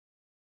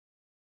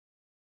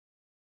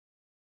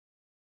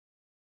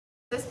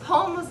This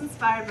poem was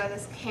inspired by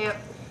this camp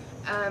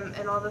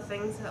and all the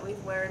things that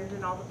we've learned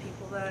and all the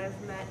people that I've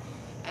met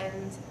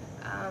and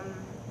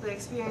the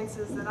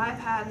experiences that I've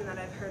had and that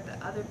I've heard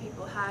that other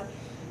people had,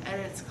 and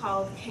it's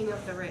called King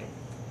of the Ring.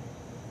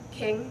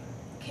 King,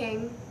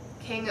 king,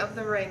 king of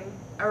the ring,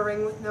 a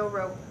ring with no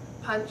rope,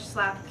 punch,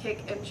 slap,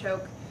 kick, and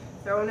choke,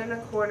 thrown in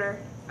a corner,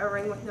 a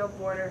ring with no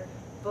border,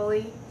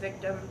 bully,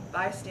 victim,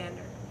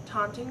 bystander,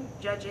 taunting,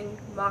 judging,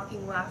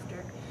 mocking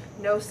laughter,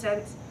 no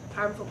sense,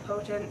 harmful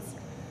potence,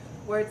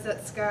 words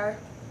that scar,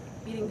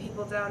 beating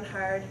people down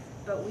hard,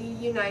 but we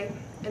unite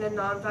in a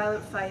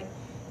nonviolent fight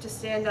to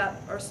stand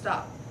up or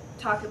stop,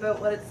 talk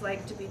about what it's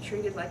like to be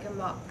treated like a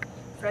mop,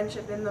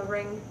 friendship in the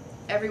ring,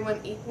 everyone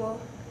equal,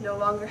 no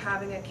longer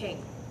having a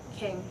king,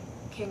 king,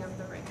 king of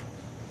the ring.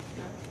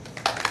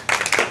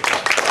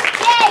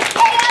 Yay,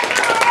 king of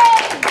the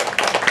ring!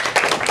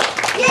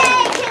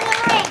 Yay, king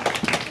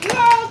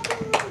of the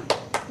ring!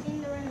 Yay,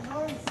 king of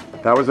the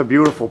ring! That was a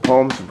beautiful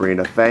poem,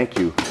 Sabrina. Thank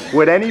you.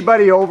 Would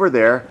anybody over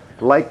there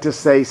like to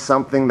say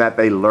something that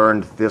they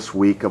learned this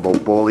week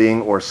about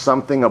bullying, or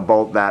something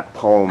about that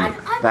poem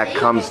that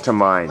comes to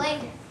mind?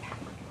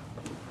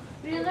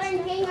 We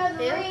learned king of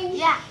the ring.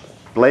 Yeah.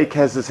 Blake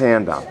has his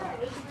hand up.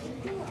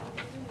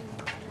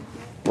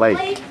 Blake.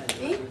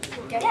 Me?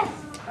 Yes.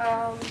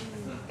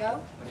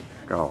 Go?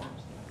 Go.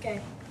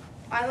 Okay.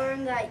 I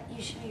learned that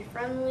you should be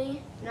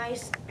friendly,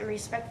 nice, and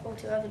respectful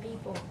to other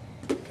people,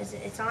 because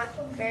it's not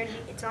fair to be,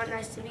 it's not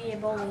nice to be a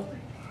bully.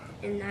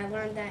 And I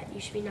learned that you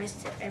should be nice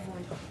to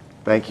everyone.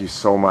 Thank you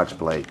so much,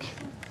 Blake.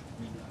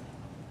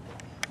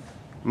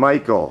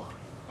 Michael.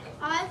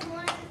 I've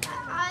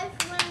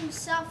learned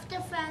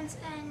self-defense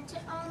and to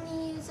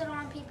only use it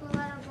on people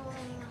that are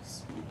bullying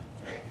us.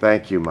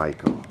 Thank you,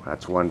 Michael.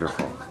 That's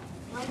wonderful.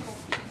 Michael.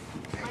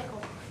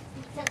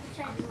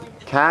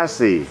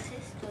 Cassie.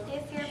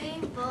 If you're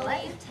being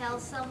bullied, tell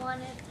someone.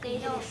 If they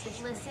don't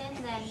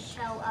listen, then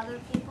tell other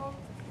people.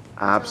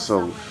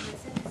 Absolutely.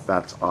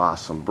 That's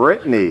awesome.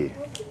 Brittany.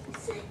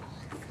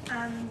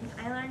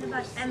 I learned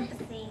about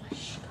empathy,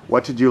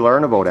 What did you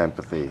learn about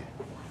empathy?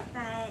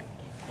 that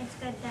it's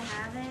good to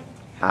have it.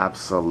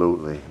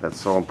 Absolutely. That's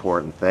so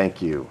important.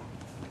 Thank you.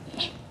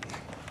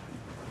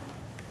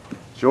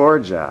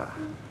 Georgia.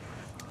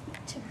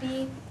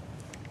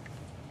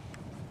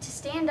 To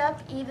stand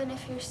up even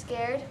if you're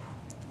scared,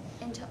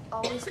 and to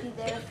always be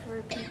there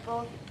for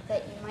people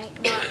that you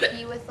might not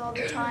be with all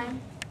the time.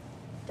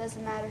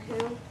 Doesn't matter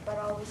who, but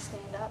always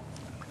stand up.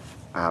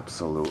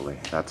 Absolutely.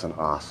 That's an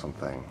awesome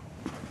thing.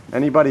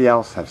 Anybody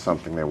else have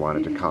something they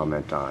wanted to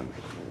comment on?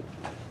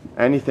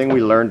 Anything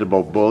we learned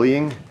about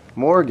bullying?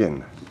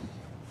 Morgan.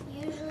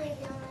 Usually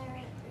the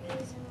only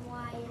reason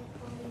why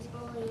bullies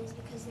bully is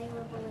because they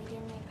were bullied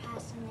in their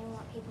past and they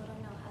want people to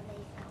know how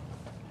they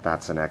felt.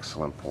 That's an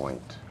excellent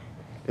point.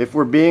 If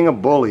we're being a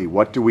bully,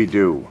 what do we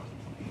do?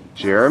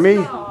 Jeremy?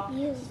 Stop.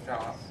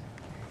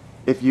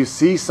 If you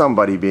see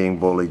somebody being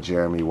bullied,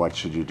 Jeremy, what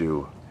should you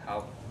do?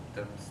 Help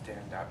them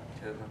stand up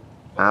to them.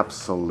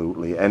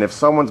 Absolutely. And if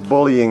someone's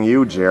bullying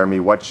you, Jeremy,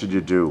 what should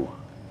you do?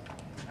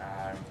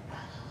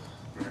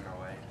 Run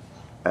away.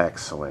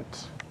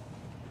 Excellent.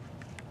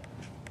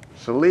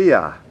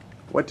 Shalia,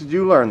 what did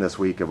you learn this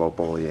week about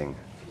bullying?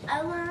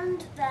 I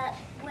learned that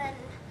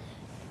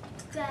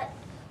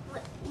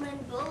when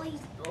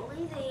bullies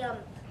bully,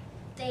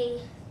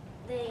 they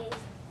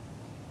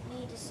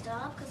need to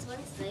stop, because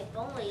once they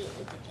bully,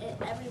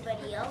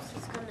 everybody else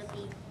is going to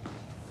be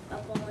a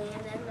bully,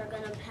 and then they're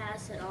going to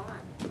pass it on.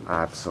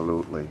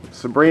 Absolutely.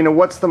 Sabrina,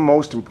 what's the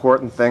most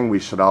important thing we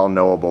should all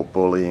know about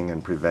bullying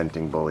and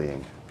preventing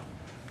bullying?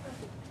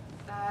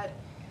 That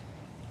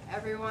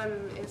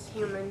everyone is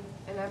human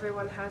and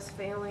everyone has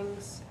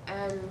failings,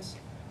 and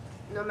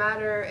no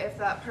matter if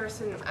that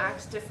person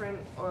acts different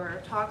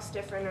or talks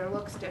different or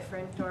looks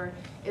different or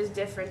is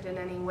different in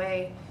any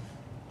way,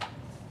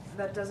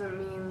 that doesn't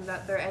mean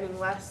that they're any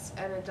less,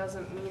 and it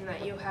doesn't mean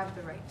that you have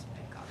the right to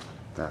pick on them.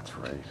 That's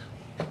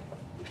right.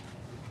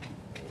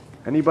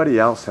 Anybody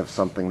else have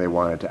something they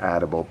wanted to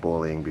add about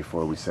bullying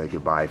before we say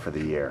goodbye for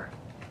the year?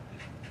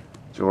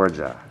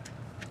 Georgia.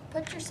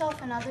 Put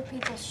yourself in other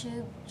people's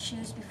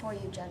shoes before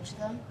you judge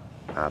them.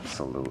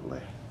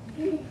 Absolutely.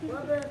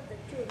 What about if they're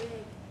too big?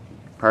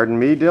 Pardon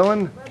me,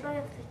 Dylan? What about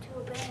if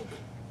they're too big?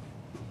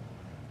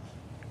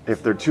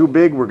 If they're too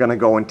big, we're going to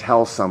go and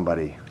tell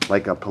somebody,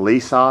 like a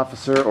police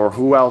officer, or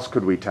who else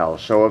could we tell?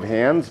 Show of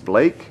hands,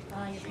 Blake?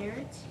 Your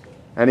parents?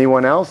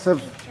 Anyone else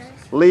have?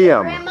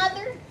 Liam.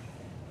 Grandmother?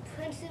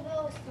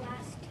 Principal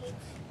slash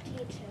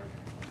teacher.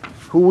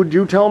 Who would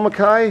you tell,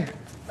 Mackay?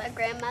 My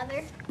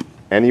grandmother,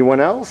 Anyone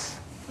else?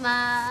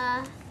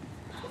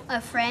 a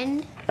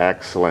friend,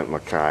 Excellent,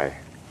 Mackay.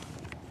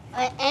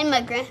 and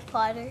my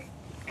grandfather.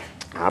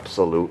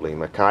 Absolutely.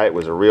 Mackay, it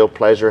was a real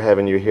pleasure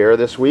having you here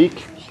this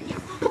week.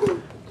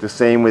 The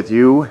same with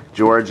you,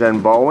 George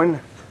and Bowen,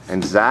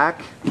 and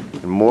Zach,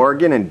 and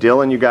Morgan, and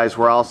Dylan. You guys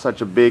were all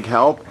such a big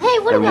help. Hey,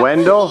 what and about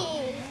Wendell,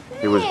 me?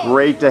 it was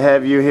great to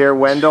have you here,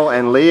 Wendell.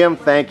 And Liam,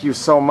 thank you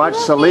so much.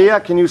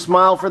 Salia, can you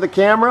smile for the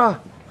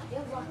camera?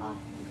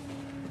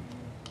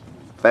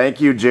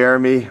 Thank you,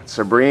 Jeremy.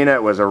 Sabrina,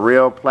 it was a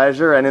real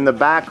pleasure. And in the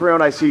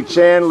background, I see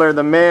Chandler,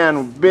 the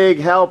man. Big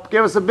help.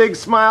 Give us a big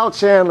smile,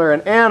 Chandler.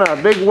 And Anna,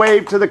 big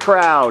wave to the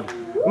crowd.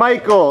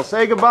 Michael,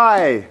 say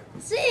goodbye.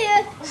 See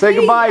ya. Say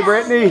goodbye,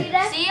 Brittany.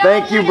 See ya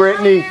Thank you, next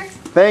Brittany. year.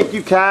 Thank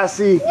you,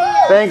 Cassie.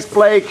 Thanks,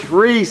 Blake,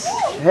 Reese,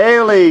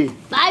 Haley.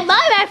 Bye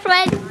bye, my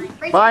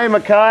friend. Bye,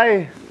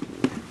 Mackay.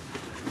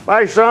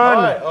 Bye, Sean.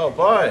 Bye. Oh,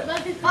 bye.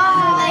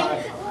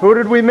 Bye. Who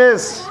did we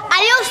miss?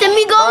 Adios, Bye,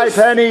 amigos.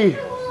 Penny.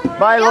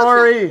 Bye,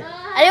 Lori.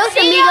 Adios,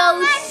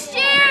 amigos. Next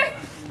year.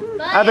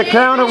 At the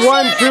count of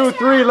 1, 2,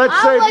 3, let's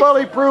say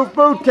Bully-Proof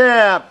Boot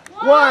Camp.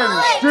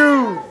 1,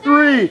 2,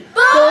 3,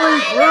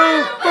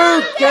 Bully-Proof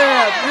Boot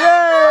Camp.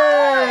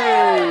 Yay!